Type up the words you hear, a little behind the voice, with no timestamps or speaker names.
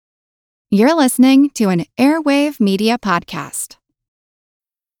You're listening to an Airwave Media Podcast.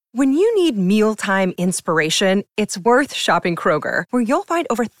 When you need mealtime inspiration, it's worth shopping Kroger, where you'll find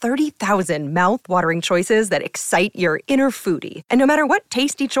over 30,000 mouth-watering choices that excite your inner foodie. And no matter what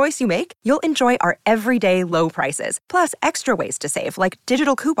tasty choice you make, you'll enjoy our everyday low prices, plus extra ways to save, like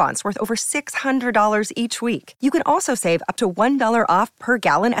digital coupons worth over $600 each week. You can also save up to $1 off per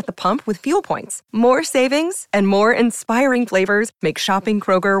gallon at the pump with fuel points. More savings and more inspiring flavors make shopping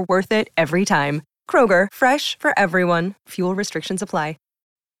Kroger worth it every time. Kroger, fresh for everyone. Fuel restrictions apply.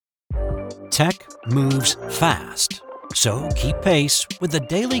 Tech moves fast, so keep pace with the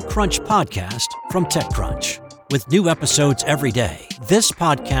Daily Crunch podcast from TechCrunch. With new episodes every day, this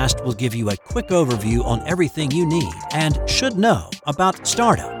podcast will give you a quick overview on everything you need and should know about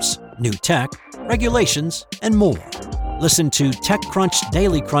startups, new tech, regulations, and more. Listen to TechCrunch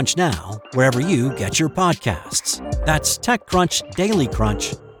Daily Crunch now, wherever you get your podcasts. That's TechCrunch Daily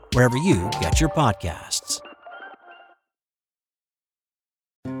Crunch, wherever you get your podcasts.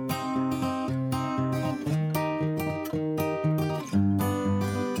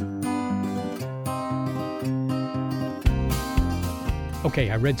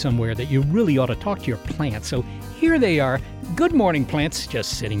 Okay, I read somewhere that you really ought to talk to your plants, so here they are. Good morning, plants,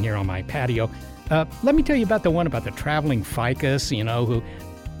 just sitting here on my patio. Let me tell you about the one about the traveling ficus,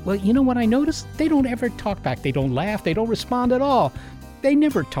 well, you know what I noticed? They don't ever talk back. They don't laugh. They don't respond at all. They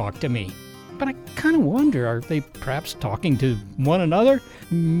never talk to me. But I kind of wonder, are they perhaps talking to one another?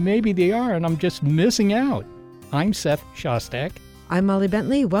 Maybe they are, and I'm just missing out. I'm Seth Shostak. I'm Molly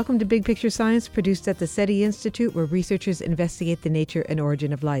Bentley. Welcome to Big Picture Science, produced at the SETI Institute, where researchers investigate the nature and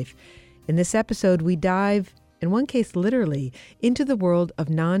origin of life. In this episode, we dive, in one case literally, into the world of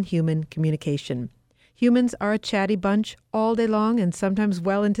non-human communication. Humans are a chatty bunch all day long and sometimes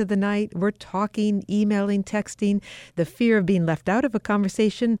well into the night. We're talking, emailing, texting. The fear of being left out of a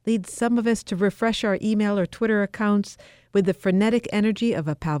conversation leads some of us to refresh our email or Twitter accounts with the frenetic energy of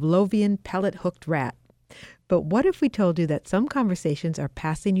a Pavlovian pellet-hooked rat. But what if we told you that some conversations are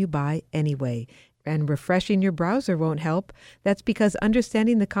passing you by anyway, and refreshing your browser won't help? That's because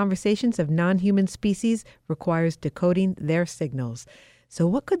understanding the conversations of non-human species requires decoding their signals. So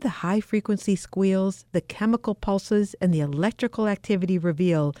what could the high-frequency squeals, the chemical pulses, and the electrical activity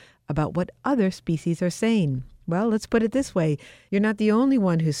reveal about what other species are saying? Well, let's put it this way. You're not the only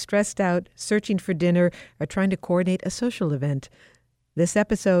one who's stressed out, searching for dinner, or trying to coordinate a social event. This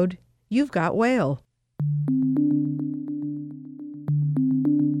episode, you've got whale.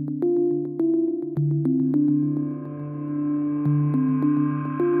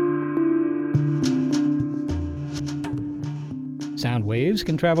 Sound waves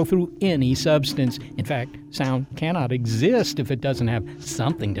can travel through any substance. In fact, sound cannot exist if it doesn't have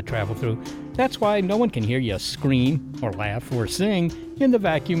something to travel through. That's why no one can hear you scream or laugh or sing in the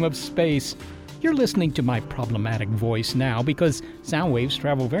vacuum of space. You're listening to my problematic voice now because sound waves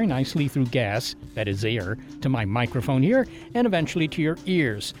travel very nicely through gas, that is air, to my microphone here, and eventually to your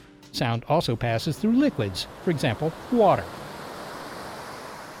ears. Sound also passes through liquids, for example, water.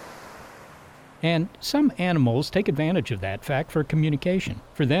 And some animals take advantage of that fact for communication.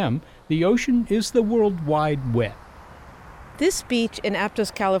 For them, the ocean is the World Wide Web. This beach in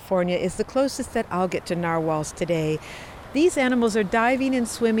Aptos, California is the closest that I'll get to narwhals today. These animals are diving and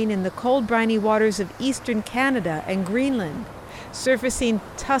swimming in the cold, briny waters of eastern Canada and Greenland, surfacing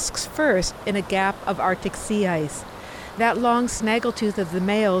tusks first in a gap of Arctic sea ice. That long snaggletooth of the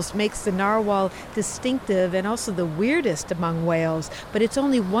males makes the narwhal distinctive and also the weirdest among whales, but it's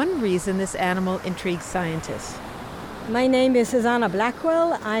only one reason this animal intrigues scientists. My name is Susanna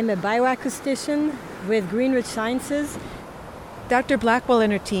Blackwell. I'm a bioacoustician with Greenwich Sciences. Dr. Blackwell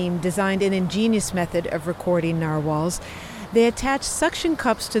and her team designed an ingenious method of recording narwhals. They attach suction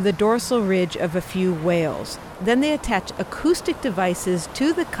cups to the dorsal ridge of a few whales. Then they attach acoustic devices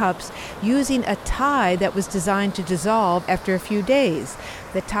to the cups using a tie that was designed to dissolve after a few days.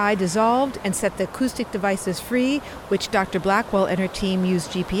 The tie dissolved and set the acoustic devices free, which Dr. Blackwell and her team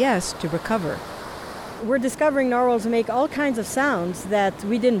used GPS to recover. We're discovering narwhals make all kinds of sounds that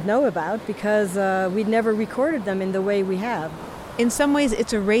we didn't know about because we'd never recorded them in the way we have. In some ways,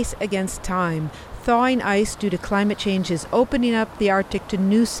 it's a race against time. Thawing ice due to climate change is opening up the Arctic to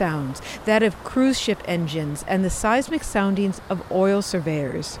new sounds, that of cruise ship engines and the seismic soundings of oil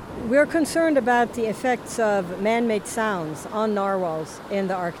surveyors. We're concerned about the effects of man-made sounds on narwhals in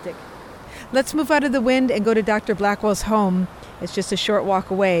the Arctic. Let's move out of the wind and go to Dr. Blackwell's home. It's just a short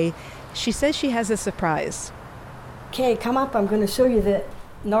walk away. She says she has a surprise. Okay, come up. I'm going to show you the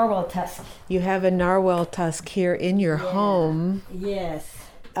narwhal tusk. You have a narwhal tusk here in your home. Yes.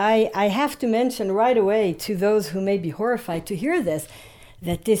 I have to mention right away to those who may be horrified to hear this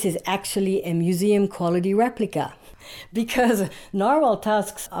that this is actually a museum quality replica. Because narwhal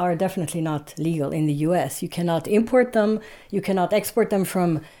tusks are definitely not legal in the US. You cannot import them, you cannot export them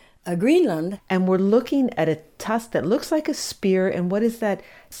from Greenland. And we're looking at a tusk that looks like a spear, and what is that,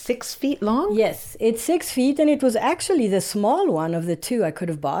 6 feet long? Yes, it's 6 feet, and it was actually the small one of the two I could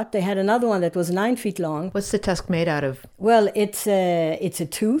have bought. They had another one that was 9 feet long. What's the tusk made out of? Well, it's a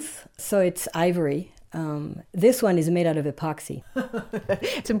tooth, so it's ivory. This one is made out of epoxy.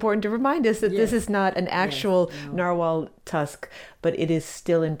 It's important to remind us that this is not an actual narwhal tusk, but it is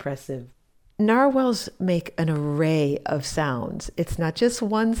still impressive. Narwhals make an array of sounds. It's not just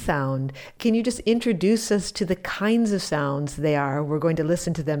one sound. Can you just introduce us to the kinds of sounds they are? We're going to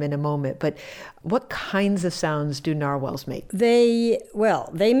listen to them in a moment, but what kinds of sounds do narwhals make? They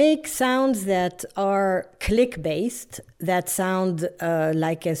make sounds that are click-based, that sound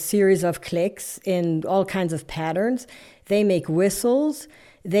like a series of clicks in all kinds of patterns. They make whistles.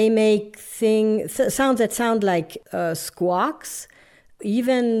 They make sounds that sound like squawks,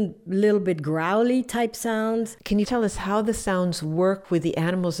 even a little bit growly type sounds. Can you tell us how the sounds work with the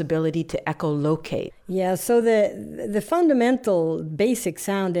animal's ability to echolocate? Yeah, so the fundamental basic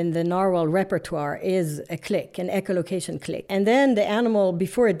sound in the narwhal repertoire is a click, an echolocation click. And then the animal,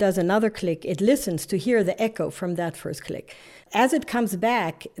 before it does another click, it listens to hear the echo from that first click. As it comes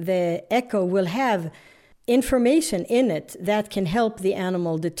back, the echo will have information in it that can help the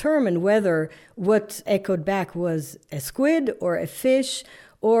animal determine whether what echoed back was a squid or a fish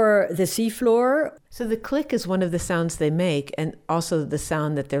or the seafloor. So the click is one of the sounds they make, and also the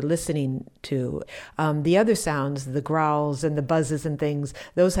sound that they're listening to. The other sounds, the growls and the buzzes and things,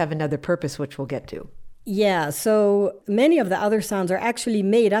 those have another purpose, which we'll get to. Yeah, so many of the other sounds are actually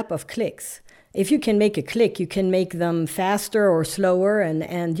made up of clicks. If you can make a click, you can make them faster or slower and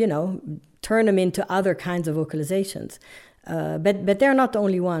turn them into other kinds of vocalizations. But they're not the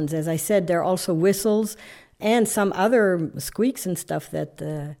only ones. As I said, there are also whistles and some other squeaks and stuff that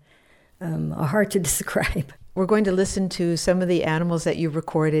are hard to describe. We're going to listen to some of the animals that you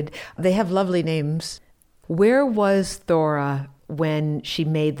recorded. They have lovely names. Where was Thora when she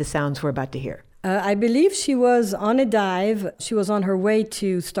made the sounds we're about to hear? I believe she was on a dive. She was on her way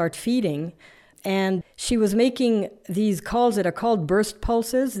to start feeding. And she was making these calls that are called burst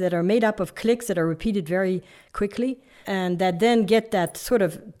pulses that are made up of clicks that are repeated very quickly and that then get that sort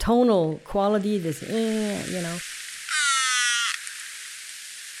of tonal quality, this,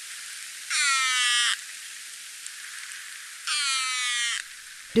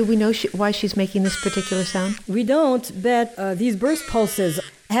 Do we know why she's making this particular sound? We don't, but these burst pulses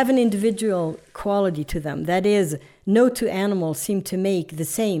have an individual quality to them. That is, no two animals seem to make the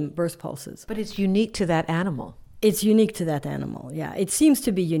same burst pulses. But it's unique to that animal. It's unique to that animal, yeah. It seems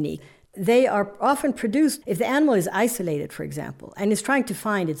to be unique. They are often produced, if the animal is isolated, for example, and is trying to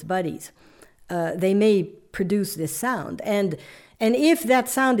find its buddies, they may produce this sound. And if that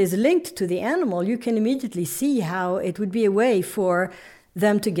sound is linked to the animal, you can immediately see how it would be a way for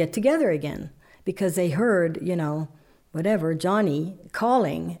them to get together again, because they heard, Johnny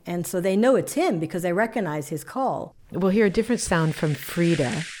calling, and so they know it's him because they recognize his call. We'll hear a different sound from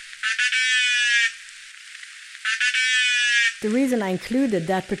Frida. The reason I included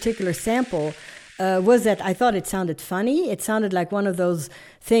that particular sample was that I thought it sounded funny. It sounded like one of those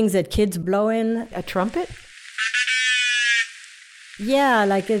things that kids blow in. A trumpet? Yeah,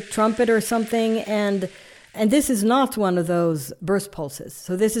 like a trumpet or something, and this is not one of those burst pulses.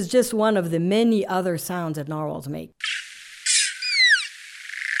 So this is just one of the many other sounds that narwhals make.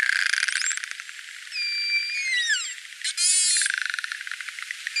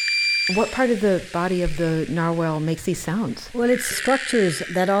 What part of the body of the narwhal makes these sounds? Well, it's structures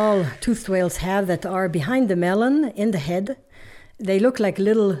that all toothed whales have that are behind the melon in the head. They look like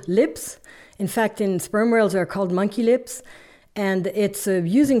little lips. In fact, in sperm whales, they're called monkey lips. And it's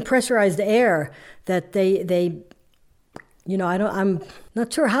using pressurized air that I'm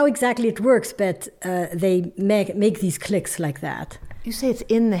not sure how exactly it works, but they make these clicks like that. You say it's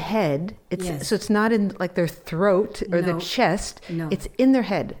in the head. Yes. So it's not in like their throat or the chest. No. It's in their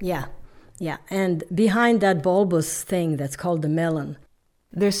head. Yeah. And behind that bulbous thing that's called the melon.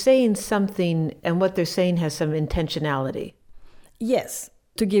 They're saying something, and what they're saying has some intentionality. Yes.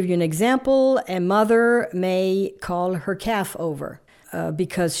 To give you an example, a mother may call her calf over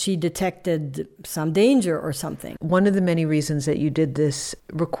because she detected some danger or something. One of the many reasons that you did this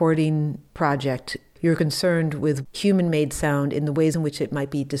recording project, you're concerned with human-made sound in the ways in which it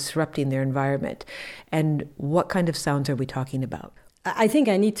might be disrupting their environment. And what kind of sounds are we talking about? I think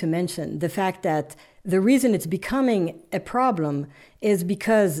I need to mention the fact that the reason it's becoming a problem is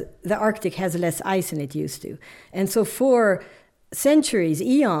because the Arctic has less ice than it used to. And so for centuries,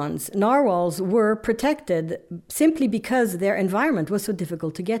 eons, narwhals were protected simply because their environment was so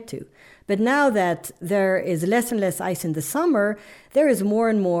difficult to get to. But now that there is less and less ice in the summer, there is more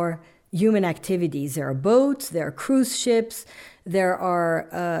and more human activities. There are boats, there are cruise ships, there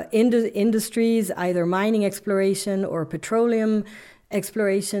are industries, either mining exploration or petroleum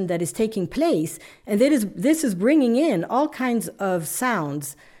exploration that is taking place. And this is bringing in all kinds of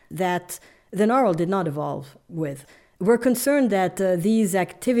sounds that the narwhal did not evolve with. We're concerned that these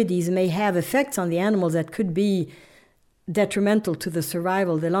activities may have effects on the animals that could be detrimental to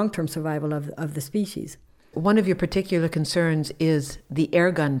the long-term survival of the species. One of your particular concerns is the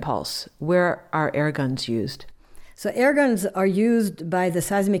airgun pulse. Where are air guns used? So air guns are used by the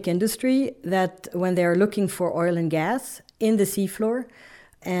seismic industry that when they're looking for oil and gas in the seafloor,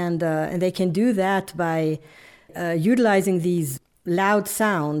 and they can do that by utilizing these loud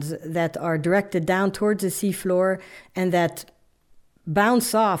sounds that are directed down towards the seafloor and that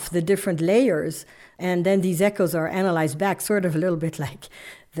bounce off the different layers, and then these echoes are analyzed back, sort of a little bit like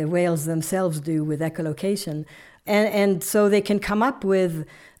the whales themselves do with echolocation. And so they can come up with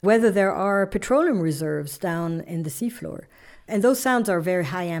whether there are petroleum reserves down in the seafloor. And those sounds are very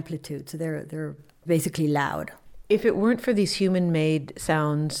high amplitude, so they're basically loud. If it weren't for these human-made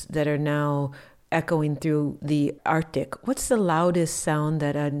sounds that are now echoing through the Arctic, what's the loudest sound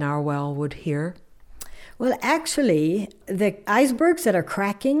that a narwhal would hear? Well, actually, the icebergs that are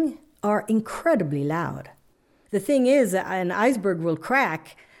cracking are incredibly loud. The thing is, an iceberg will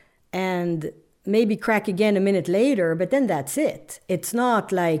crack and maybe crack again a minute later, but then that's it. It's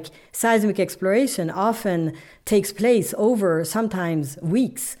not like seismic exploration often takes place over sometimes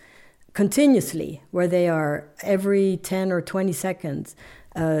weeks continuously, where they are every 10 or 20 seconds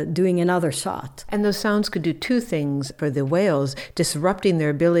doing another shot. And those sounds could do two things for the whales, disrupting their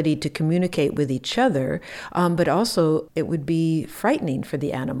ability to communicate with each other, but also it would be frightening for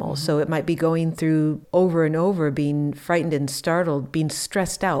the animal. Mm-hmm. So it might be going through over and over, being frightened and startled, being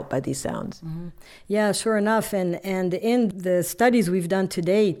stressed out by these sounds. Mm-hmm. Yeah, sure enough. And in the studies we've done to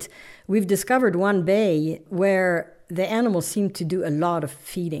date, we've discovered one bay where the animals seem to do a lot of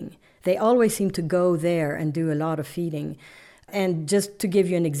feeding. They always seem to go there and do a lot of feeding. And just to give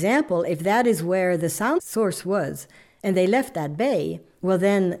you an example, if that is where the sound source was, and they left that bay, well,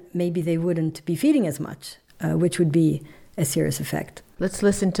 then maybe they wouldn't be feeding as much, which would be a serious effect. Let's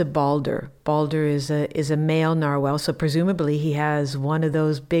listen to Balder. Balder is a male narwhal, so presumably he has one of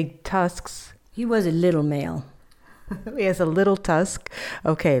those big tusks. He was a little male. He has a little tusk.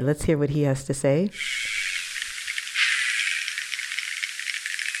 Okay, let's hear what he has to say.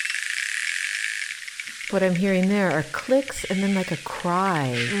 What I'm hearing there are clicks and then like a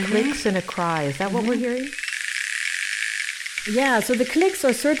cry. Mm-hmm. Clicks and a cry. Is that what we're hearing? Yeah, so the clicks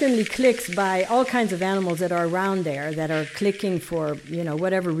are certainly clicks by all kinds of animals that are around there that are clicking for,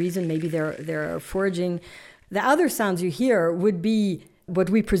 whatever reason. Maybe they're foraging. The other sounds you hear would be what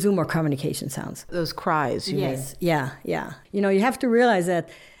we presume are communication sounds. Those cries, you mean? Yeah. You have to realize that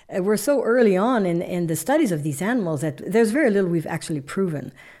we're so early on in the studies of these animals that there's very little we've actually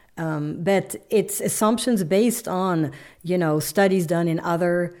proven. But it's assumptions based on, studies done in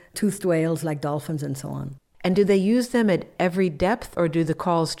other toothed whales like dolphins and so on. And do they use them at every depth, or do the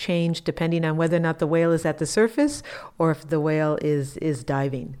calls change depending on whether or not the whale is at the surface or if the whale is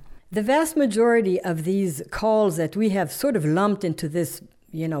diving? The vast majority of these calls that we have sort of lumped into this,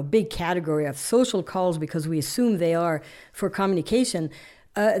 big category of social calls because we assume they are for communication,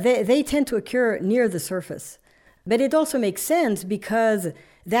 they tend to occur near the surface. But it also makes sense because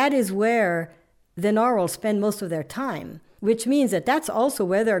that is where the narwhals spend most of their time, which means that that's also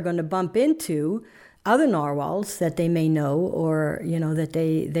where they're going to bump into other narwhals that they may know or, that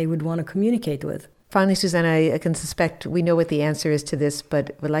they would want to communicate with. Finally, Suzanne, I can suspect we know what the answer is to this,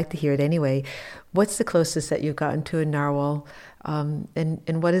 but would like to hear it anyway. What's the closest that you've gotten to a narwhal?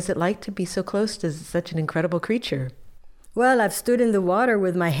 And what is it like to be so close to such an incredible creature? Well, I've stood in the water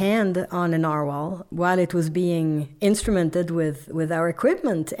with my hand on a narwhal while it was being instrumented with our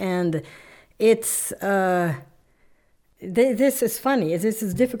equipment. And it's, this is funny. This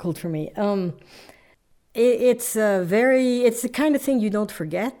is difficult for me. It's the kind of thing you don't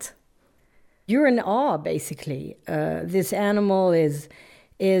forget. You're in awe, basically. This animal is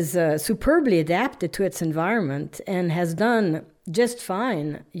superbly adapted to its environment and has done just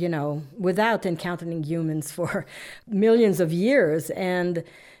fine, without encountering humans for millions of years. And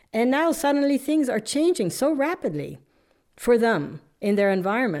now suddenly things are changing so rapidly for them in their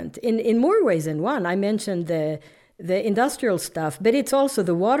environment in more ways than one. I mentioned the industrial stuff, but it's also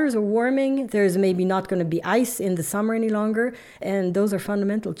the waters are warming. There's maybe not going to be ice in the summer any longer. And those are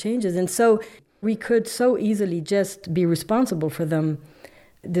fundamental changes. And so we could so easily just be responsible for them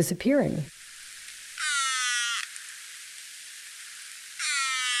disappearing.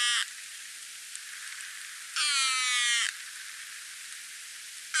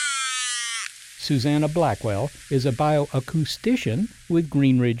 Susanna Blackwell is a bioacoustician with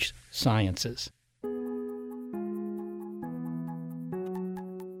Greenridge Sciences.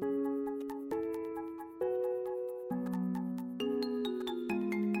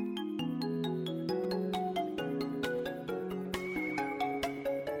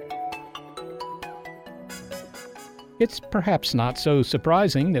 It's perhaps not so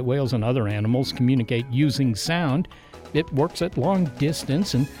surprising that whales and other animals communicate using sound. It works at long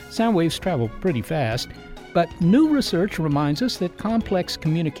distance, and sound waves travel pretty fast. But new research reminds us that complex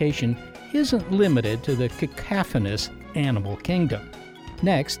communication isn't limited to the cacophonous animal kingdom.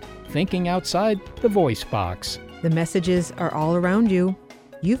 Next, thinking outside the voice box. The messages are all around you.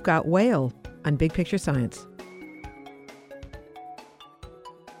 You've got Whale on Big Picture Science.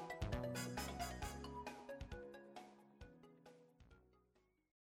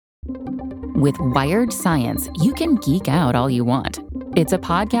 With Wired Science, you can geek out all you want. It's a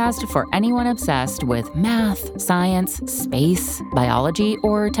podcast for anyone obsessed with math, science, space, biology,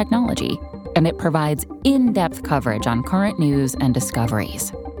 or technology. And it provides in-depth coverage on current news and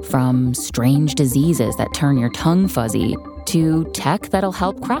discoveries. From strange diseases that turn your tongue fuzzy to tech that'll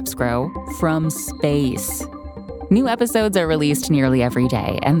help crops grow from space. New episodes are released nearly every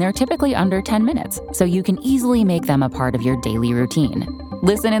day, and they're typically under 10 minutes, so you can easily make them a part of your daily routine.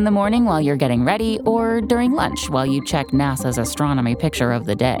 Listen in the morning while you're getting ready, or during lunch while you check NASA's astronomy picture of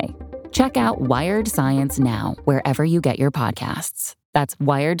the day. Check out Wired Science now, wherever you get your podcasts. That's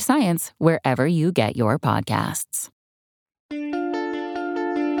Wired Science, wherever you get your podcasts.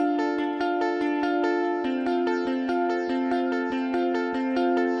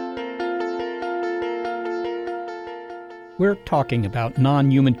 We're talking about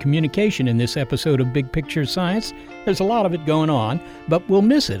non-human communication in this episode of Big Picture Science. There's a lot of it going on, but we'll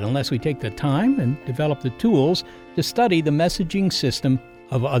miss it unless we take the time and develop the tools to study the messaging system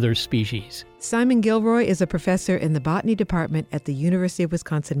of other species. Simon Gilroy is a professor in the botany department at the University of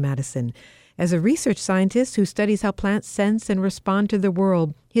Wisconsin-Madison. As a research scientist who studies how plants sense and respond to the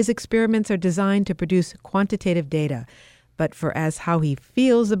world, his experiments are designed to produce quantitative data. But for as how he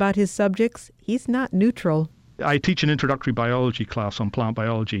feels about his subjects, he's not neutral. I teach an introductory biology class on plant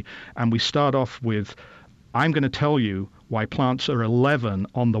biology, and we start off with, I'm going to tell you why plants are 11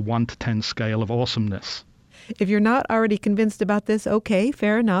 on the 1 to 10 scale of awesomeness. If you're not already convinced about this, okay,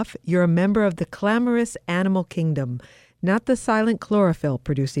 fair enough. You're a member of the clamorous animal kingdom, not the silent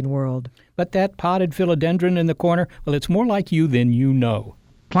chlorophyll-producing world. But that potted philodendron in the corner, well, it's more like you than you know.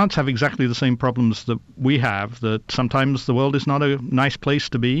 Plants have exactly the same problems that we have, that sometimes the world is not a nice place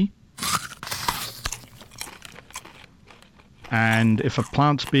to be. And if a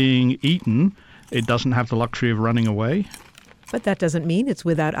plant's being eaten, it doesn't have the luxury of running away. But that doesn't mean it's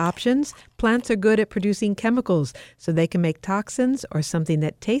without options. Plants are good at producing chemicals, so they can make toxins or something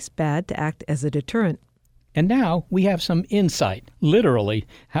that tastes bad to act as a deterrent. And now we have some insight, literally,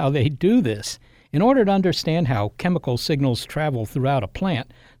 how they do this. In order to understand how chemical signals travel throughout a plant,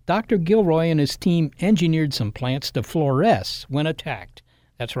 Dr. Gilroy and his team engineered some plants to fluoresce when attacked.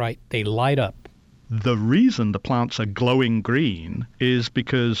 That's right, they light up. The reason the plants are glowing green is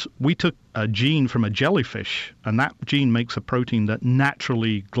because we took a gene from a jellyfish, and that gene makes a protein that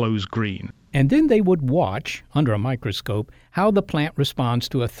naturally glows green. And then they would watch, under a microscope, how the plant responds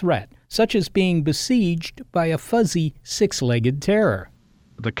to a threat, such as being besieged by a fuzzy six-legged terror.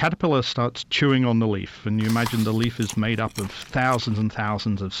 The caterpillar starts chewing on the leaf, and you imagine the leaf is made up of thousands and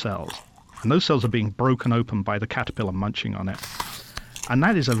thousands of cells. And those cells are being broken open by the caterpillar munching on it. And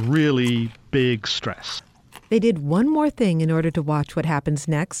that is a really big stress. They did one more thing in order to watch what happens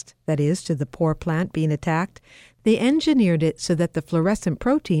next, that is, to the poor plant being attacked. They engineered it so that the fluorescent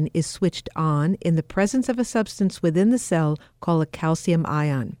protein is switched on in the presence of a substance within the cell called a calcium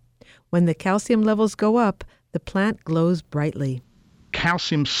ion. When the calcium levels go up, the plant glows brightly.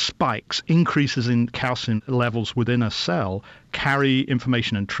 Calcium spikes, increases in calcium levels within a cell, carry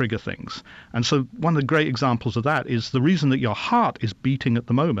information and trigger things. And so one of the great examples of that is the reason that your heart is beating at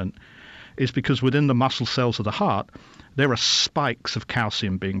the moment is because within the muscle cells of the heart, there are spikes of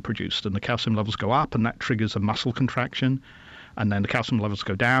calcium being produced, and the calcium levels go up, and that triggers a muscle contraction, and then the calcium levels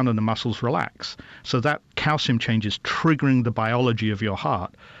go down and the muscles relax. So that calcium change is triggering the biology of your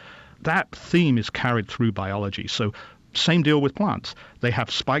heart. That theme is carried through biology. So same deal with plants. They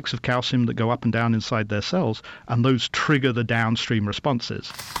have spikes of calcium that go up and down inside their cells, and those trigger the downstream responses.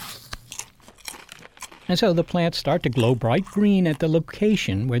 And so the plants start to glow bright green at the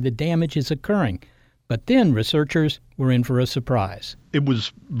location where the damage is occurring. But then researchers were in for a surprise. It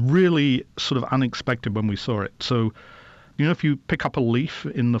was really sort of unexpected when we saw it. So, if you pick up a leaf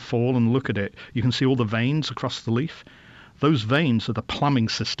in the fall and look at it, you can see all the veins across the leaf. Those veins are the plumbing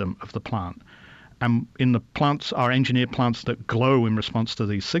system of the plant. And in the plants, our engineered plants that glow in response to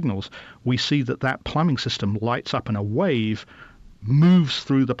these signals, we see that plumbing system lights up and a wave moves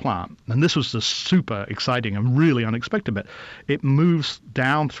through the plant. And this was the super exciting and really unexpected bit. It moves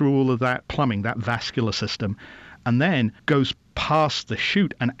down through all of that plumbing, that vascular system, and then goes past the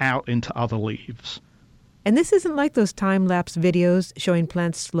shoot and out into other leaves. And this isn't like those time-lapse videos showing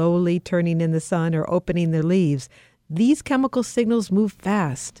plants slowly turning in the sun or opening their leaves. These chemical signals move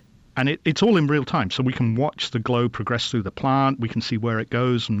fast. And it's all in real time, so we can watch the glow progress through the plant, we can see where it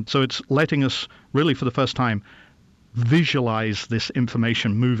goes, and so it's letting us really for the first time visualize this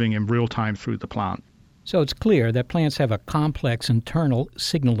information moving in real time through the plant. So it's clear that plants have a complex internal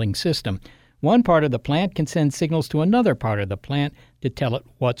signaling system. One part of the plant can send signals to another part of the plant to tell it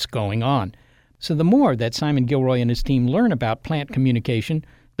what's going on. So the more that Simon Gilroy and his team learn about plant communication,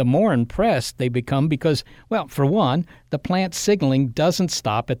 the more impressed they become because, well, for one, the plant signaling doesn't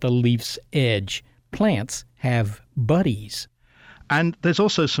stop at the leaf's edge. Plants have buddies. And there's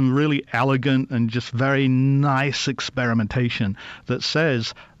also some really elegant and just very nice experimentation that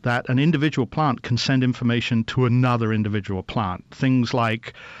says that an individual plant can send information to another individual plant. Things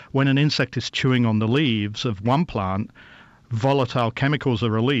like when an insect is chewing on the leaves of one plant, volatile chemicals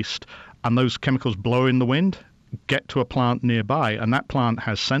are released, and those chemicals blow in the wind, get to a plant nearby, and that plant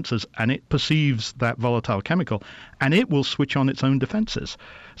has sensors, and it perceives that volatile chemical, and it will switch on its own defenses.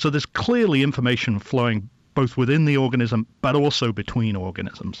 So there's clearly information flowing both within the organism, but also between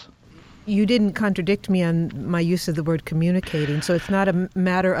organisms. You didn't contradict me on my use of the word communicating, so it's not a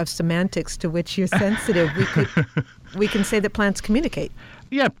matter of semantics to which you're sensitive. We can say that plants communicate.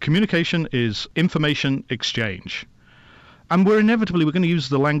 Yeah, communication is information exchange. And we're going to use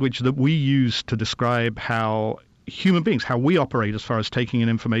the language that we use to describe how human beings, how we operate as far as taking in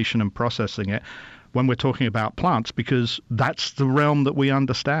information and processing it when we're talking about plants, because that's the realm that we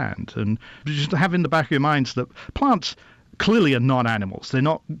understand. And just have in the back of your minds that plants clearly are not animals. They're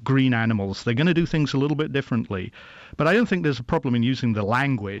not green animals. They're going to do things a little bit differently. But I don't think there's a problem in using the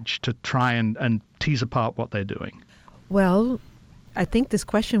language to try and tease apart what they're doing. Well, I think this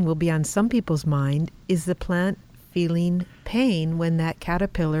question will be on some people's mind. Is the plant feeling pain when that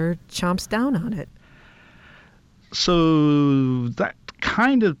caterpillar chomps down on it? So that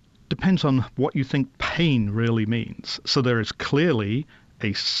kind of depends on what you think pain really means. So there is clearly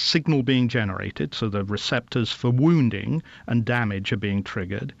a signal being generated, so the receptors for wounding and damage are being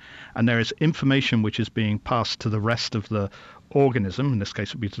triggered, and there is information which is being passed to the rest of the organism, in this case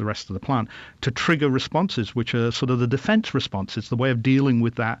it would be to the rest of the plant, to trigger responses which are sort of the defense responses, the way of dealing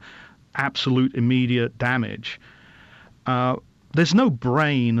with that absolute immediate damage. There's no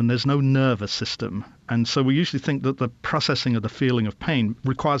brain and there's no nervous system. And so we usually think that the processing of the feeling of pain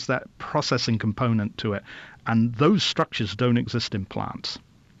requires that processing component to it. And those structures don't exist in plants.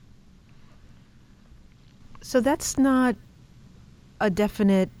 So that's not a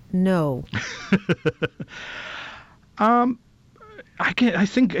definite no. I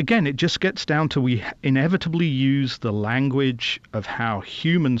think, again, it just gets down to we inevitably use the language of how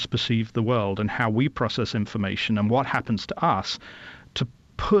humans perceive the world and how we process information and what happens to us to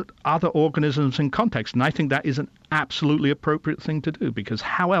put other organisms in context. And I think that is an absolutely appropriate thing to do, because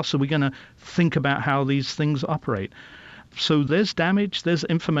how else are we going to think about how these things operate? So there's damage, there's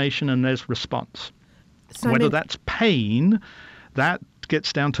information, and there's response. Simon, whether that's pain, that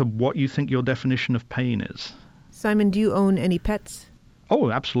gets down to what you think your definition of pain is. Simon, do you own any pets? Oh,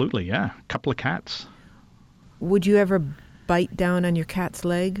 absolutely, yeah. A couple of cats. Would you ever bite down on your cat's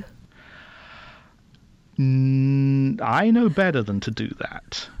leg? I know better than to do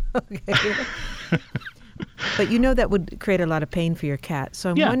that. Okay. But you know that would create a lot of pain for your cat. So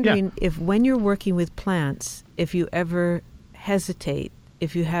I'm wondering if when you're working with plants, if you ever hesitate,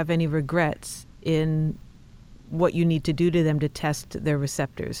 if you have any regrets in what you need to do to them to test their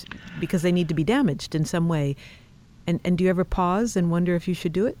receptors, because they need to be damaged in some way. And do you ever pause and wonder if you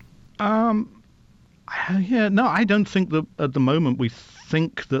should do it? No, I don't think that at the moment we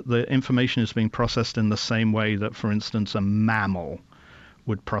think that the information is being processed in the same way that, for instance, a mammal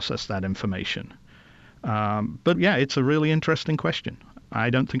would process that information. But yeah, it's a really interesting question. I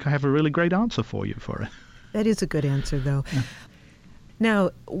don't think I have a really great answer for you for it. That is a good answer, though. Yeah.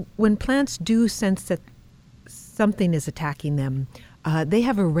 Now, when plants do sense that something is attacking them, they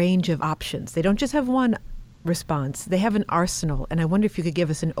have a range of options. They don't just have one response. They have an arsenal, and I wonder if you could give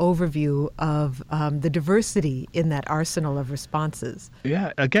us an overview of the diversity in that arsenal of responses.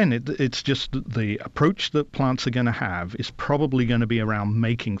 Yeah, again, it's just the approach that plants are going to have is probably going to be around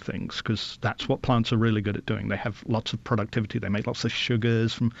making things, because that's what plants are really good at doing. They have lots of productivity. They make lots of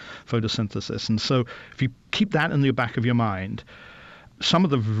sugars from photosynthesis. And so if you keep that in the back of your mind, some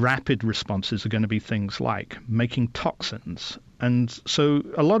of the rapid responses are going to be things like making toxins. And so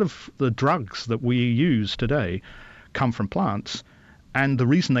a lot of the drugs that we use today come from plants. And the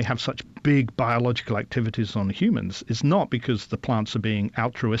reason they have such big biological activities on humans is not because the plants are being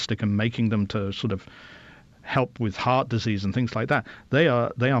altruistic and making them to sort of help with heart disease and things like that. They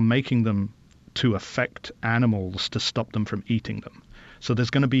are making them to affect animals to stop them from eating them. So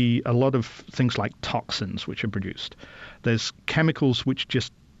there's going to be a lot of things like toxins which are produced. There's chemicals which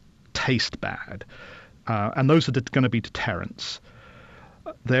just taste bad. And those are going to be deterrents.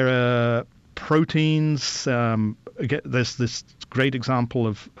 There are proteins. There's this great example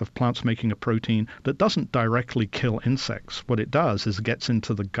of plants making a protein that doesn't directly kill insects. What it does is it gets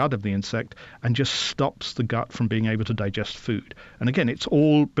into the gut of the insect and just stops the gut from being able to digest food. And again, it's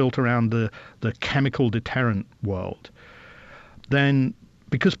all built around the chemical deterrent world. Then,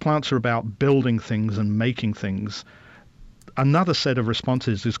 because plants are about building things and making things, another set of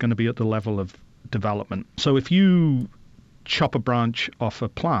responses is going to be at the level of development. So if you chop a branch off a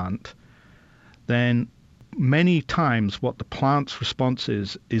plant, then many times what the plant's response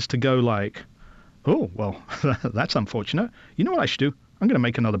is to go like, oh, well, that's unfortunate. You know what I should do? I'm going to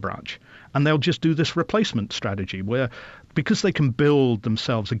make another branch. And they'll just do this replacement strategy where, because they can build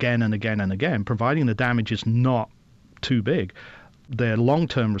themselves again and again and again, providing the damage is not too big, their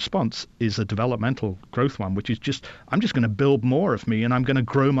long-term response is a developmental growth one, which is just, I'm just going to build more of me and I'm going to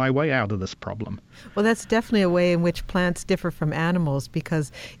grow my way out of this problem. Well, that's definitely a way in which plants differ from animals, because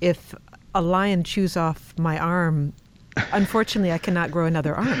if a lion chews off my arm, unfortunately, I cannot grow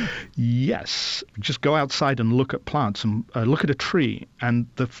another arm. Yes. Just go outside and look at plants and look at a tree. And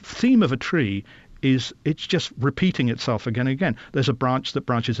the theme of a tree is it's just repeating itself again and again. There's a branch that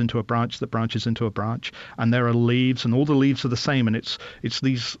branches into a branch that branches into a branch, and there are leaves, and all the leaves are the same, and it's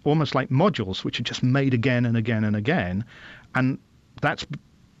these almost like modules which are just made again and again and again. And that's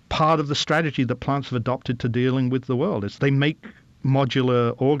part of the strategy that plants have adopted to dealing with the world, is they make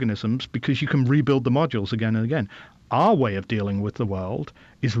modular organisms because you can rebuild the modules again and again. Our way of dealing with the world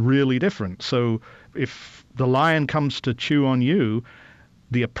is really different. So if the lion comes to chew on you,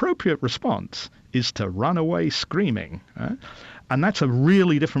 the appropriate response is to run away screaming. And that's a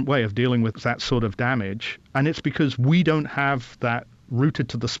really different way of dealing with that sort of damage. And it's because we don't have that rooted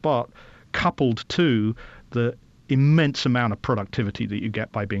to the spot coupled to the immense amount of productivity that you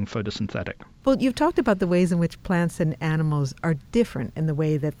get by being photosynthetic. Well, you've talked about the ways in which plants and animals are different in the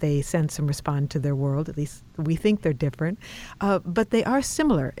way that they sense and respond to their world. At least we think they're different. But they are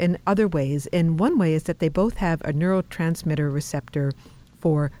similar in other ways. And one way is that they both have a neurotransmitter receptor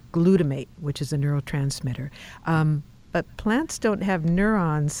for glutamate, which is a neurotransmitter. But plants don't have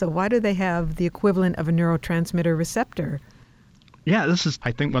neurons, so why do they have the equivalent of a neurotransmitter receptor? Yeah, this is,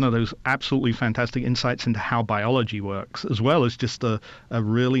 I think, one of those absolutely fantastic insights into how biology works, as well as just a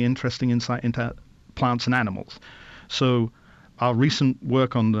really interesting insight into plants and animals. So our recent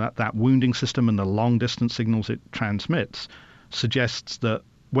work on that wounding system and the long-distance signals it transmits suggests that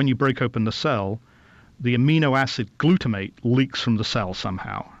when you break open the cell, the amino acid glutamate leaks from the cell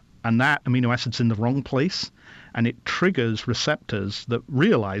somehow. And that amino acid's in the wrong place, and it triggers receptors that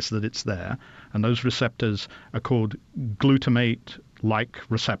realize that it's there. And those receptors are called glutamate-like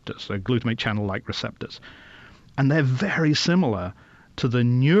receptors, so glutamate channel-like receptors. And they're very similar to the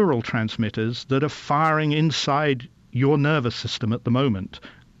neural transmitters that are firing inside your nervous system at the moment.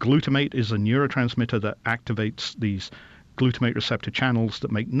 Glutamate is a neurotransmitter that activates these glutamate receptor channels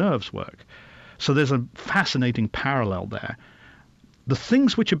that make nerves work. So there's a fascinating parallel there. The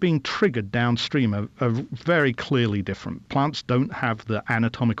things which are being triggered downstream are very clearly different. Plants don't have the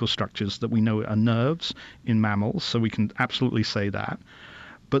anatomical structures that we know are nerves in mammals, so we can absolutely say that.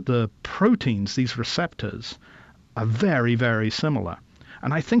 But the proteins, these receptors, are very, very similar.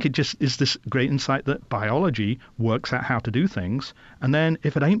 And I think it just is this great insight that biology works out how to do things, and then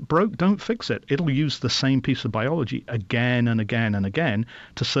if it ain't broke, don't fix it. It'll use the same piece of biology again and again and again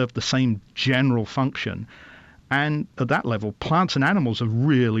to serve the same general function. And at that level, plants and animals are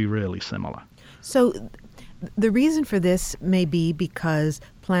really, really similar. So the reason for this may be because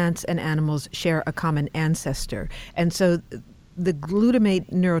plants and animals share a common ancestor. And so the glutamate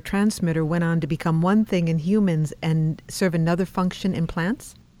neurotransmitter went on to become one thing in humans and serve another function in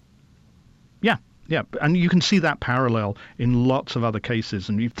plants? Yeah, and you can see that parallel in lots of other cases.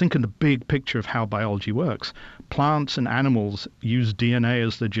 And you think in the big picture of how biology works. Plants and animals use DNA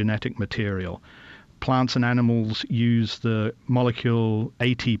as the genetic material. Plants and animals use the molecule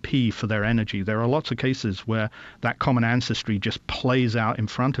ATP for their energy. There are lots of cases where that common ancestry just plays out in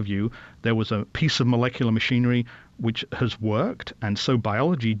front of you. There was a piece of molecular machinery which has worked, and so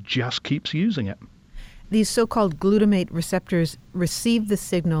biology just keeps using it. These so-called glutamate receptors receive the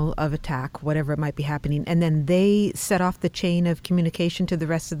signal of attack, whatever it might be happening, and then they set off the chain of communication to the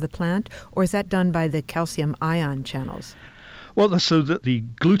rest of the plant? Or is that done by the calcium ion channels? Well, so that the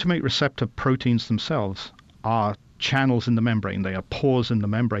glutamate receptor proteins themselves are channels in the membrane. They are pores in the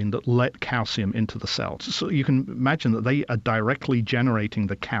membrane that let calcium into the cells. So you can imagine that they are directly generating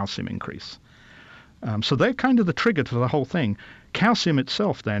the calcium increase. So they're kind of the trigger to the whole thing. Calcium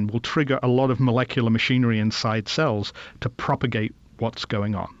itself then will trigger a lot of molecular machinery inside cells to propagate what's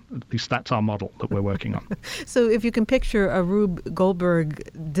going on. At least that's our model that we're working on. So if you can picture a Rube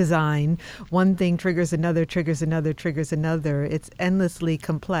Goldberg design, one thing triggers another, triggers another, triggers another. It's endlessly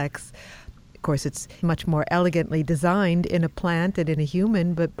complex. Of course, it's much more elegantly designed in a plant than in a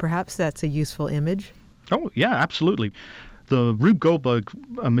human, but perhaps that's a useful image. Oh, yeah, absolutely. The Rube Goldberg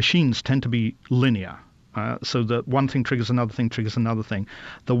machines tend to be linear. So that one thing triggers another thing, triggers another thing.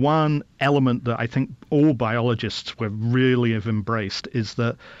 The one element that I think all biologists really have embraced is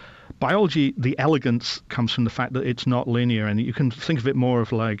that biology, the elegance comes from the fact that it's not linear, and you can think of it more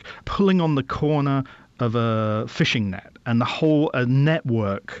of like pulling on the corner of a fishing net, and the whole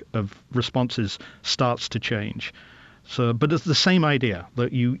network of responses starts to change. So, but it's the same idea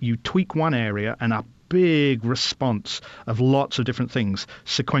that you tweak one area and a big response of lots of different things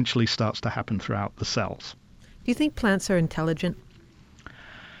sequentially starts to happen throughout the cells. Do you think plants are intelligent?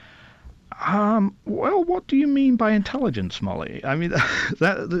 Well, what do you mean by intelligence, Molly? I mean,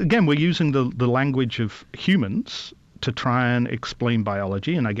 that again, we're using the language of humans to try and explain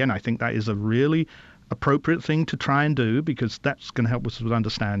biology. And again, I think that is a really appropriate thing to try and do because that's going to help us with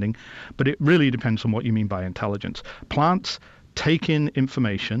understanding. But it really depends on what you mean by intelligence. Plants take in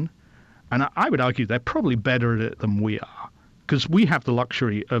information, and I would argue they're probably better at it than we are, because we have the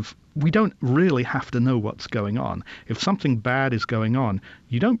luxury of, we don't really have to know what's going on. If something bad is going on,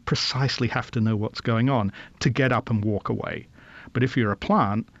 you don't precisely have to know what's going on to get up and walk away. But if you're a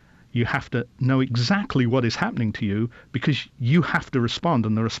plant, you have to know exactly what is happening to you because you have to respond,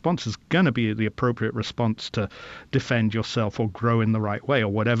 and the response is going to be the appropriate response to defend yourself or grow in the right way or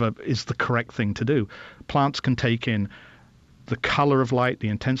whatever is the correct thing to do. Plants can take in the color of light, the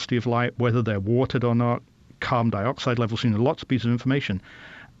intensity of light, whether they're watered or not, carbon dioxide levels, lots of pieces of information,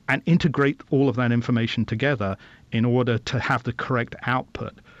 and integrate all of that information together in order to have the correct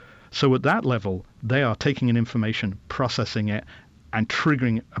output. So at that level, they are taking in information, processing it, and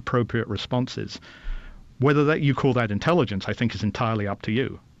triggering appropriate responses. Whether that you call that intelligence, I think, is entirely up to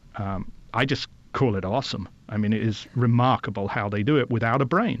you. I just call it awesome. I mean, it is remarkable how they do it without a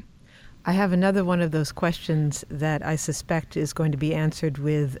brain. I have another one of those questions that I suspect is going to be answered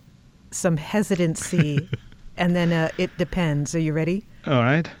with some hesitancy, and then it depends. Are you ready? All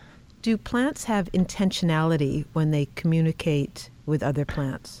right. Do plants have intentionality when they communicate with other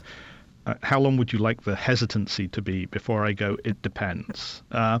plants? How long would you like the hesitancy to be before I go, it depends?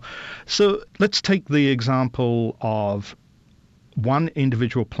 So let's take the example of one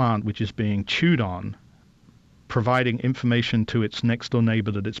individual plant which is being chewed on, providing information to its next door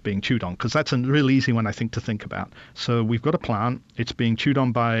neighbor that it's being chewed on, because that's a real easy one, I think, to think about. So we've got a plant, it's being chewed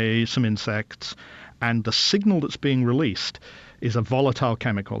on by some insects, and the signal that's being released is a volatile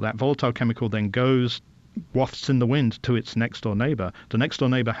chemical. That volatile chemical then wafts in the wind to its next door neighbor. The next door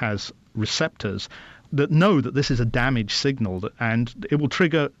neighbor has receptors that know that this is a damage signal, and it will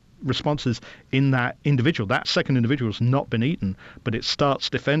trigger responses in that individual. That second individual has not been eaten, but it starts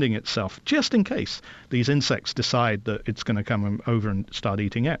defending itself just in case these insects decide that it's going to come over and start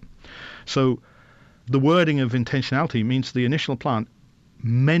eating it. So the wording of intentionality means the initial plant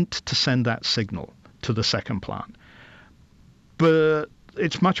meant to send that signal to the second plant. But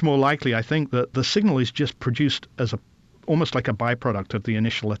it's much more likely, I think, that the signal is just produced as almost like a byproduct of the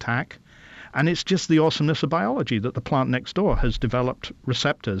initial attack. And it's just the awesomeness of biology that the plant next door has developed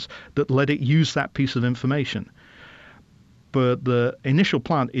receptors that let it use that piece of information. But the initial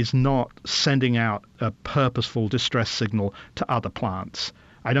plant is not sending out a purposeful distress signal to other plants.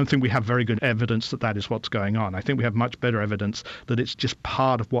 I don't think we have very good evidence that that is what's going on. I think we have much better evidence that it's just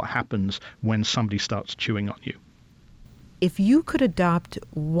part of what happens when somebody starts chewing on you. If you could adopt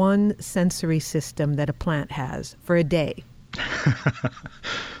one sensory system that a plant has for a day,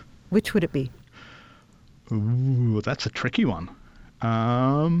 which would it be? Ooh, that's a tricky one.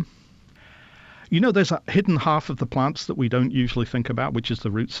 There's a hidden half of the plants that we don't usually think about, which is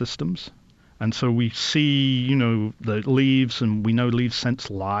the root systems. And so we see, the leaves, and we know leaves sense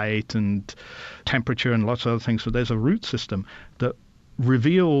light and temperature and lots of other things. So there's a root system that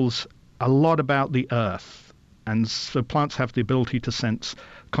reveals a lot about the earth. And so plants have the ability to sense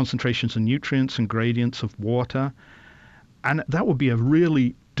concentrations of nutrients and gradients of water. And that would be a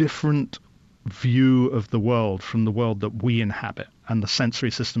really different view of the world from the world that we inhabit and the sensory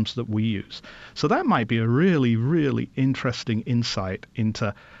systems that we use. So that might be a really, really interesting insight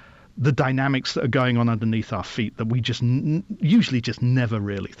into the dynamics that are going on underneath our feet that we just usually just never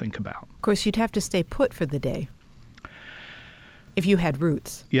really think about. Of course, you'd have to stay put for the day if you had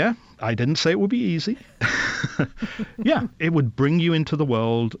roots. Yeah, I didn't say it would be easy. Yeah, it would bring you into the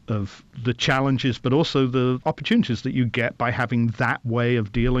world of the challenges, but also the opportunities that you get by having that way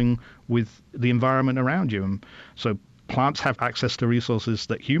of dealing with the environment around you. And so plants have access to resources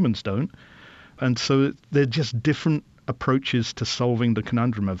that humans don't. And so they're just different approaches to solving the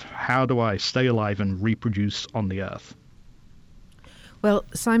conundrum of how do I stay alive and reproduce on the earth. Well,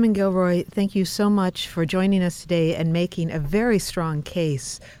 Simon Gilroy, thank you so much for joining us today and making a very strong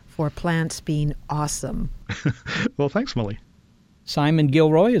case for plants being awesome. Well, thanks, Molly. Simon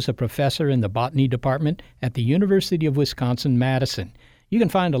Gilroy is a professor in the botany department at the University of Wisconsin-Madison. You can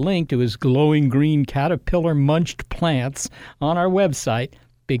find a link to his glowing green caterpillar-munched plants on our website,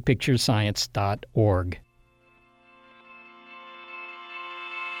 bigpicturescience.org.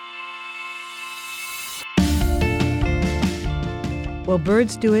 Well,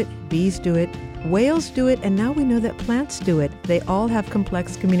 birds do it, bees do it, whales do it, and now we know that plants do it. They all have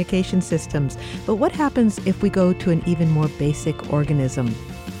complex communication systems. But what happens if we go to an even more basic organism?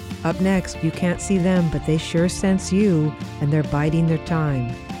 Up next, you can't see them, but they sure sense you, and they're biding their time.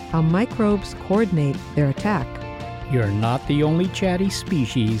 How microbes coordinate their attack. You're not the only chatty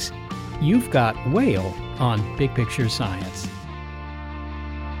species. You've got whale on Big Picture Science.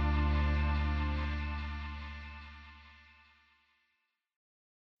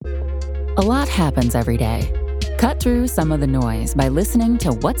 A lot happens every day. Cut through some of the noise by listening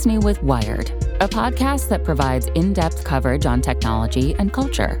to What's New with Wired, a podcast that provides in-depth coverage on technology and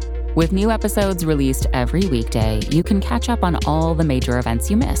culture. With new episodes released every weekday, you can catch up on all the major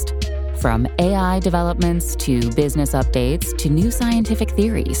events you missed. From AI developments to business updates to new scientific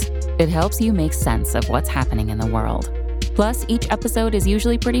theories, it helps you make sense of what's happening in the world. Plus, each episode is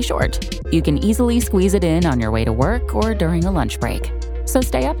usually pretty short. You can easily squeeze it in on your way to work or during a lunch break. So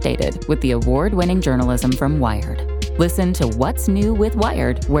stay updated with the award-winning journalism from Wired. Listen to What's New with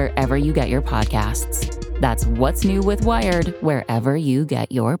Wired wherever you get your podcasts. That's What's New with Wired wherever you get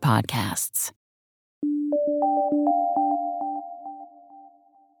your podcasts.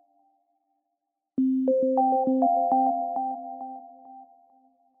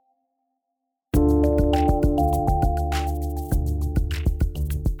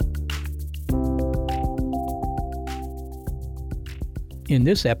 In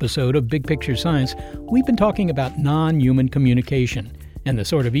this episode of Big Picture Science, we've been talking about non-human communication and the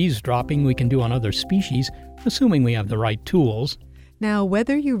sort of eavesdropping we can do on other species, assuming we have the right tools. Now,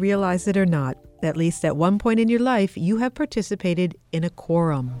 whether you realize it or not, at least at one point in your life, you have participated in a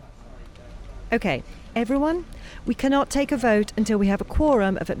quorum. Okay, everyone, we cannot take a vote until we have a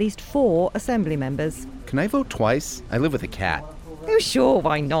quorum of at least 4 assembly members. Can I vote twice? I live with a cat. Oh, sure,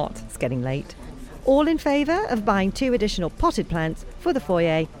 why not? It's getting late. All in favour of buying 2 additional potted plants for the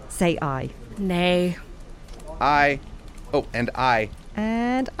foyer, say aye. Nay. Aye. Oh, and aye.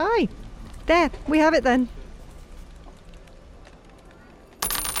 And aye. There, we have it then.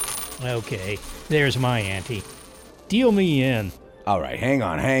 Okay, there's my ante. Deal me in. All right, hang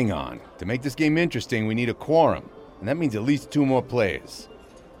on. To make this game interesting, we need a quorum, and that means at least 2 more players.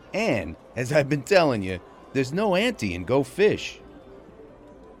 And, as I've been telling you, there's no ante in Go Fish.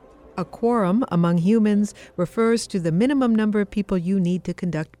 A quorum among humans refers to the minimum number of people you need to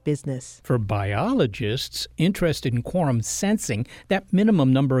conduct business. For biologists interested in quorum sensing, that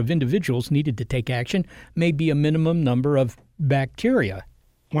minimum number of individuals needed to take action may be a minimum number of bacteria.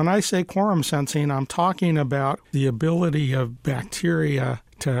 When I say quorum sensing, I'm talking about the ability of bacteria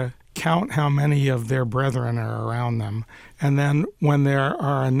to count how many of their brethren are around them, and then when there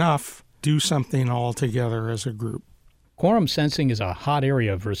are enough, do something all together as a group. Quorum sensing is a hot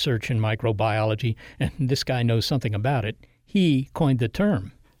area of research in microbiology, and this guy knows something about it. He coined the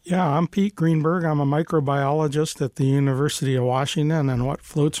term. Yeah, I'm Pete Greenberg. I'm a microbiologist at the University of Washington, and what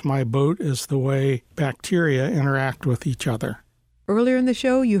floats my boat is the way bacteria interact with each other. Earlier in the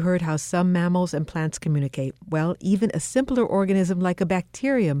show, you heard how some mammals and plants communicate. Well, even a simpler organism like a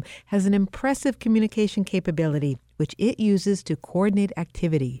bacterium has an impressive communication capability. which it uses to coordinate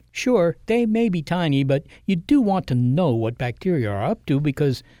activity. Sure, they may be tiny, but you do want to know what bacteria are up to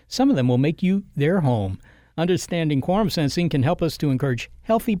because some of them will make you their home. Understanding quorum sensing can help us to encourage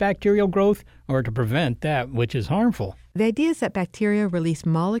healthy bacterial growth or to prevent that which is harmful. The idea is that bacteria release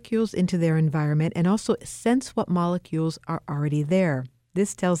molecules into their environment and also sense what molecules are already there.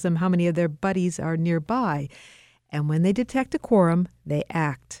 This tells them how many of their buddies are nearby. And when they detect a quorum, they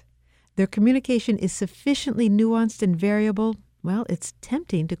act. Their communication is sufficiently nuanced and variable, well, it's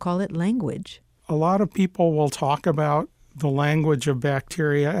tempting to call it language. A lot of people will talk about the language of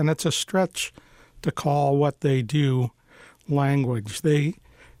bacteria, and it's a stretch to call what they do language. They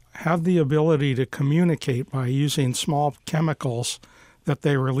have the ability to communicate by using small chemicals that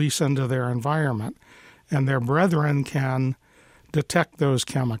they release into their environment, and their brethren can detect those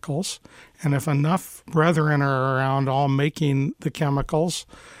chemicals. And if enough brethren are around all making the chemicals,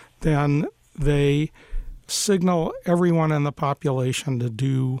 then they signal everyone in the population to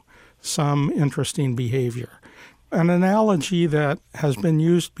do some interesting behavior. An analogy that has been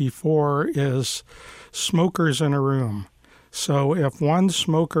used before is smokers in a room. So if one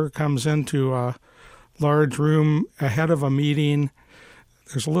smoker comes into a large room ahead of a meeting,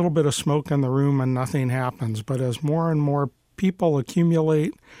 there's a little bit of smoke in the room and nothing happens. But as more and more people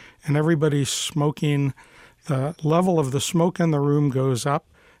accumulate and everybody's smoking, the level of the smoke in the room goes up,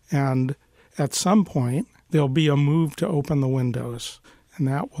 and at some point there'll be a move to open the windows, and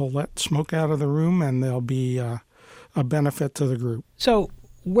that will let smoke out of the room, and there'll be a benefit to the group. So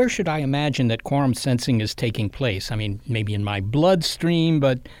where should I imagine that quorum sensing is taking place? I mean, maybe in my bloodstream,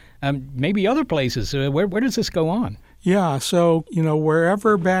 but maybe other places. Where does this go on? Yeah, so,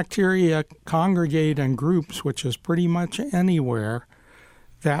 wherever bacteria congregate in groups, which is pretty much anywhere,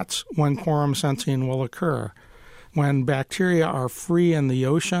 that's when quorum sensing will occur. When bacteria are free in the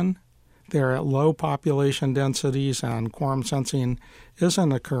ocean, they're at low population densities and quorum sensing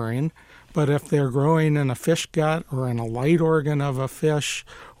isn't occurring. But if they're growing in a fish gut or in a light organ of a fish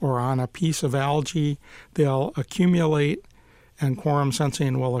or on a piece of algae, they'll accumulate and quorum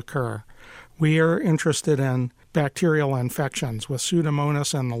sensing will occur. We are interested in bacterial infections with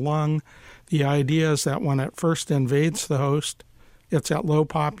Pseudomonas in the lung. The idea is that when it first invades the host, it's at low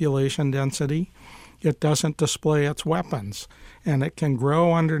population density. It doesn't display its weapons, and it can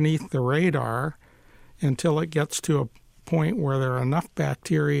grow underneath the radar until it gets to a point where there are enough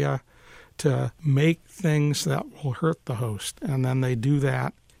bacteria to make things that will hurt the host, and then they do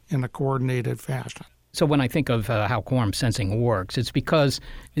that in a coordinated fashion. So when I think of how quorum sensing works, it's because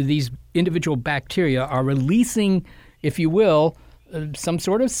these individual bacteria are releasing, if you will, some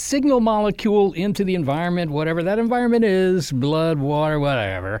sort of signal molecule into the environment, whatever that environment is, blood, water,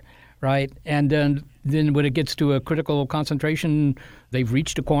 whatever, right? And then when it gets to a critical concentration, they've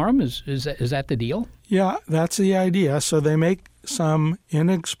reached a quorum? Is that the deal? Yeah, that's the idea. So they make some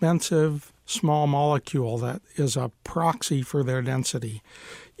inexpensive small molecule that is a proxy for their density.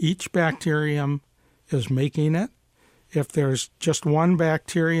 Each bacterium is making it. If there's just one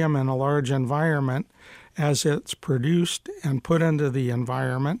bacterium in a large environment, as it's produced and put into the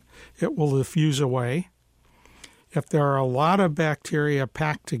environment, it will diffuse away. If there are a lot of bacteria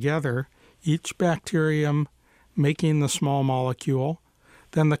packed together, each bacterium making the small molecule,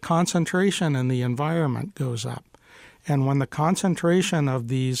 then the concentration in the environment goes up. And when the concentration of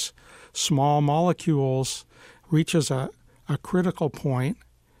these small molecules reaches a critical point,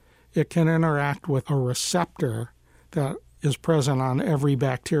 it can interact with a receptor that is present on every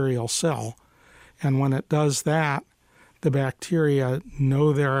bacterial cell. And when it does that, the bacteria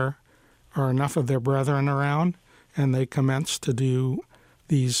know there are enough of their brethren around, and they commence to do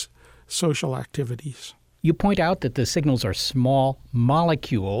these social activities. You point out that the signals are small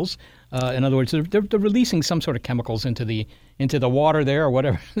molecules. In other words, they're releasing some sort of chemicals into the water there or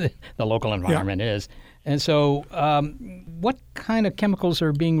whatever the local environment is. And so what kind of chemicals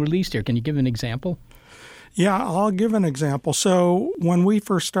are being released here? Can you give an example? Yeah, I'll give an example. So when we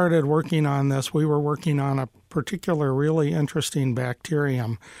first started working on this, we were working on a particular really interesting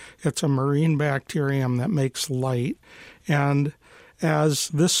bacterium. It's a marine bacterium that makes light. And as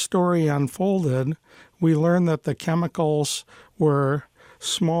this story unfolded, we learned that the chemicals were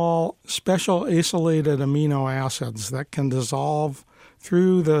small, special acylated amino acids that can dissolve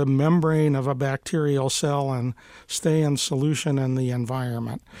through the membrane of a bacterial cell and stay in solution in the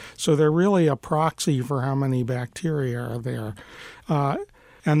environment. So they're really a proxy for how many bacteria are there.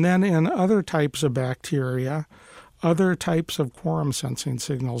 And then in other types of bacteria, other types of quorum sensing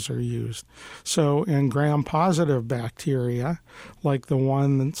signals are used. So in gram-positive bacteria, like the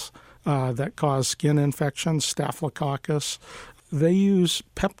ones that cause skin infections, Staphylococcus, they use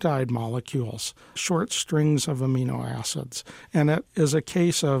peptide molecules, short strings of amino acids. And it is a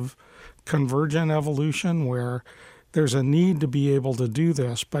case of convergent evolution where there's a need to be able to do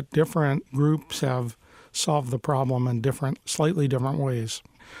this, but different groups have solved the problem in slightly different ways.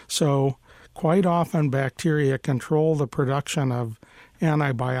 So quite often bacteria control the production of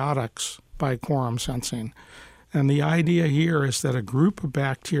antibiotics by quorum sensing. And the idea here is that a group of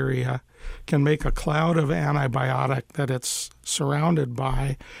bacteria can make a cloud of antibiotic that it's surrounded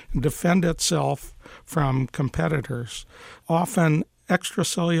by and defend itself from competitors. Often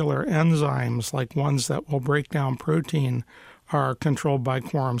extracellular enzymes, like ones that will break down protein, are controlled by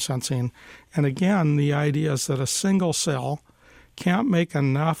quorum sensing. And again, the idea is that a single cell can't make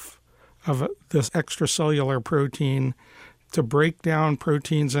enough of this extracellular protein to break down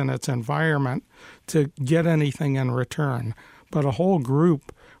proteins in its environment to get anything in return. But a whole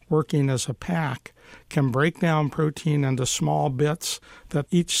group working as a pack can break down protein into small bits that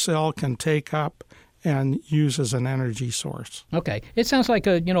each cell can take up and use as an energy source. Okay. It sounds like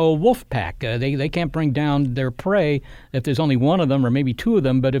a wolf pack. They can't bring down their prey if there's only one of them or maybe two of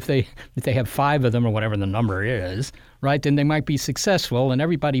them, but if they have five of them or whatever the number is, right, then they might be successful and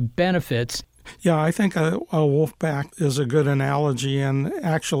everybody benefits. Yeah, I think a wolf pack is a good analogy, and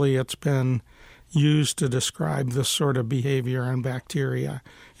actually it's been used to describe this sort of behavior in bacteria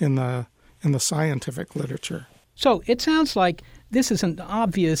in the scientific literature. So it sounds like this is an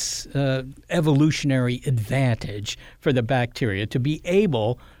obvious evolutionary advantage for the bacteria to be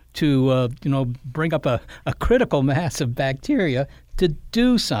able to, bring up a critical mass of bacteria to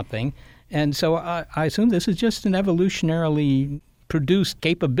do something. And so I assume this is just an evolutionarily produced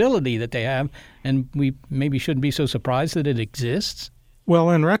capability that they have, and we maybe shouldn't be so surprised that it exists. Well,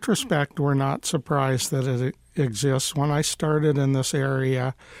 in retrospect, we're not surprised that it exists. When I started in this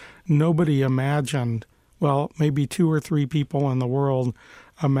area, nobody imagined, well, maybe 2 or 3 people in the world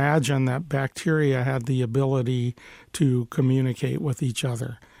imagined that bacteria had the ability to communicate with each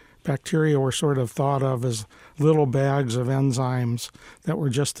other. Bacteria were sort of thought of as little bags of enzymes that were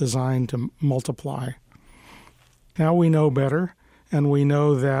just designed to multiply. Now we know better, and we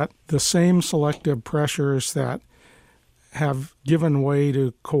know that the same selective pressures that have given way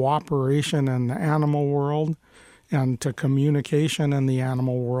to cooperation in the animal world and to communication in the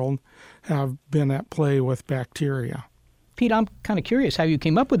animal world have been at play with bacteria. Pete, I'm kind of curious how you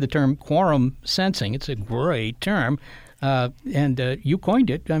came up with the term quorum sensing. It's a great term, and you coined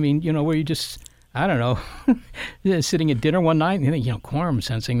it. I mean, where you just, I don't know, sitting at dinner one night and you think, quorum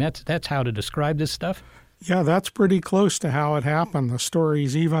sensing, that's how to describe this stuff? Yeah, that's pretty close to how it happened. The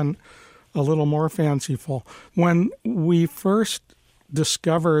story's even a little more fanciful. When we first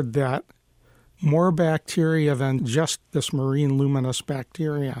discovered that more bacteria than just this marine luminous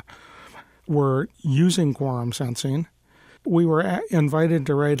bacteria were using quorum sensing, we were invited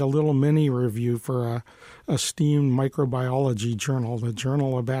to write a little mini review for a esteemed microbiology journal, the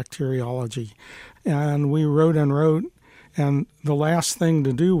Journal of Bacteriology. And we wrote, and the last thing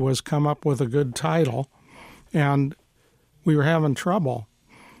to do was come up with a good title, and we were having trouble.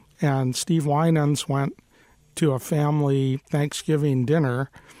 And Steve Winans went to a family Thanksgiving dinner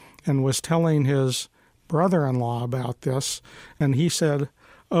and was telling his brother-in-law about this, and he said,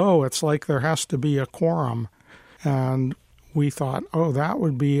 "Oh, it's like there has to be a quorum." And we thought, oh, that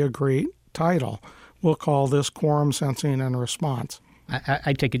would be a great title. We'll call this Quorum Sensing and Response.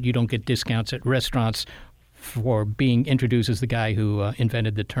 I take it you don't get discounts at restaurants for being introduced as the guy who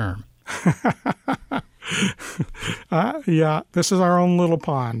invented the term. Yeah, this is our own little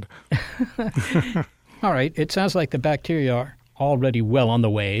pond. All right. It sounds like the bacteria are already well on the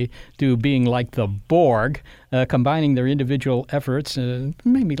way to being like the Borg, combining their individual efforts,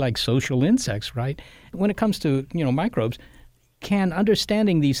 maybe like social insects, right? When it comes to, microbes, can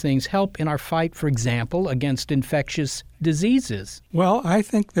understanding these things help in our fight, for example, against infectious diseases? Well, I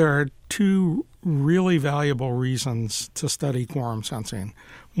think there are 2 really valuable reasons to study quorum sensing.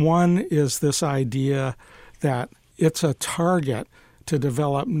 One is this idea that it's a target to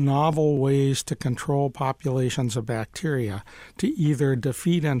develop novel ways to control populations of bacteria, to either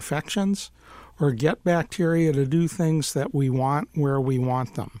defeat infections or get bacteria to do things that we want where we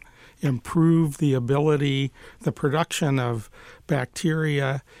want them, improve the ability, the production of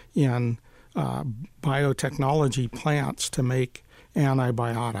bacteria in biotechnology plants to make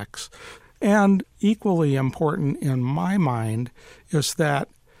antibiotics. And equally important in my mind is that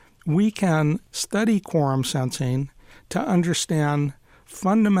we can study quorum sensing to understand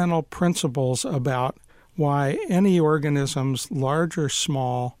fundamental principles about why any organisms, large or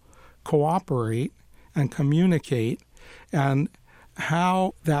small, cooperate and communicate, and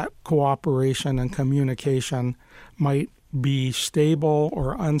how that cooperation and communication might be stable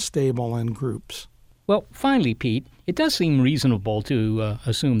or unstable in groups. Well, finally, Pete, it does seem reasonable to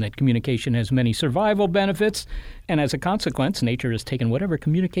assume that communication has many survival benefits, and as a consequence, nature has taken whatever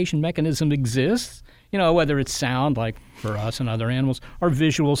communication mechanism exists, whether it's sound, like for us and other animals, or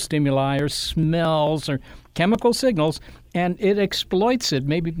visual stimuli, or smells, or chemical signals, and it exploits it.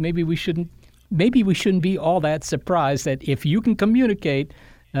 Maybe we shouldn't be all that surprised that if you can communicate,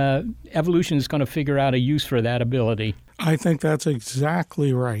 evolution is going to figure out a use for that ability. I think that's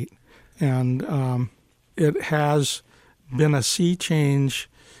exactly right. And it has been a sea change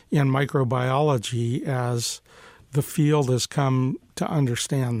in microbiology as the field has come to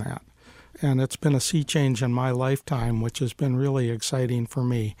understand that. And it's been a sea change in my lifetime, which has been really exciting for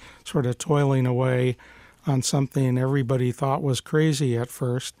me, sort of toiling away on something everybody thought was crazy at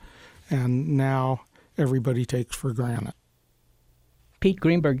first, and now everybody takes for granted. Pete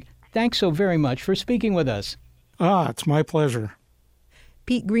Greenberg, thanks so very much for speaking with us. It's my pleasure.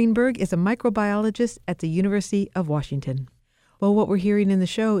 Pete Greenberg is a microbiologist at the University of Washington. Well, what we're hearing in the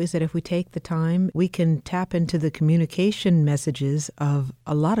show is that if we take the time, we can tap into the communication messages of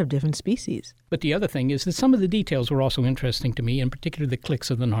a lot of different species. But the other thing is that some of the details were also interesting to me, in particular the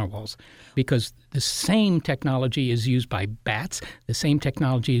clicks of the narwhals, because the same technology is used by bats, the same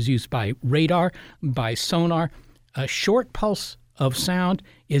technology is used by radar, by sonar. A short pulse of sound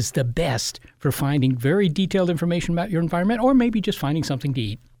is the best for finding very detailed information about your environment, or maybe just finding something to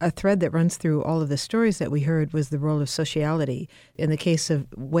eat. A thread that runs through all of the stories that we heard was the role of sociality. In the case of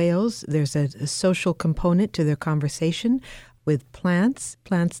whales, there's a social component to their conversation. With plants,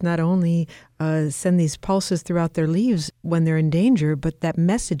 plants not only send these pulses throughout their leaves when they're in danger, but that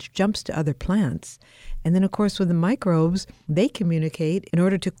message jumps to other plants. And then, of course, with the microbes, they communicate in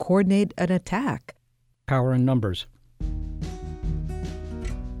order to coordinate an attack. Power in numbers.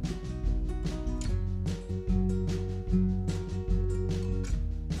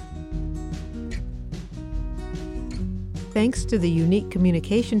 Thanks to the unique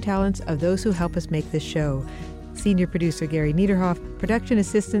communication talents of those who help us make this show. Senior producer Gary Niederhoff, production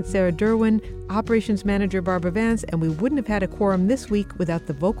assistant Sarah Derwin, operations manager Barbara Vance, and we wouldn't have had a quorum this week without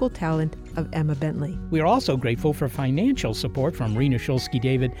the vocal talent of Emma Bentley. We are also grateful for financial support from Rena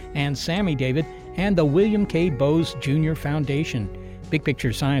Shulsky-David and Sammy David and the William K. Bowes Jr. Foundation. Big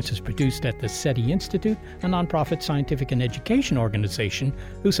Picture Science is produced at the SETI Institute, a nonprofit scientific and education organization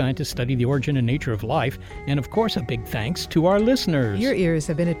whose scientists study the origin and nature of life. And of course, a big thanks to our listeners. Your ears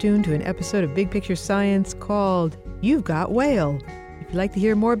have been attuned to an episode of Big Picture Science called You've Got Whale. If you'd like to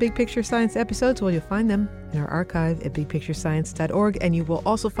hear more Big Picture Science episodes, well, you'll find them in our archive at bigpicturescience.org, and you will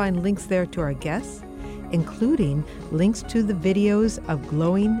also find links there to our guests, including links to the videos of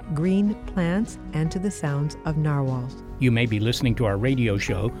glowing green plants and to the sounds of narwhals. You may be listening to our radio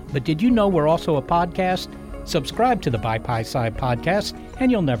show, but did you know we're also a podcast? Subscribe to the BiPi-Sci podcast, and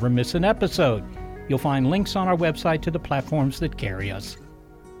you'll never miss an episode. You'll find links on our website to the platforms that carry us.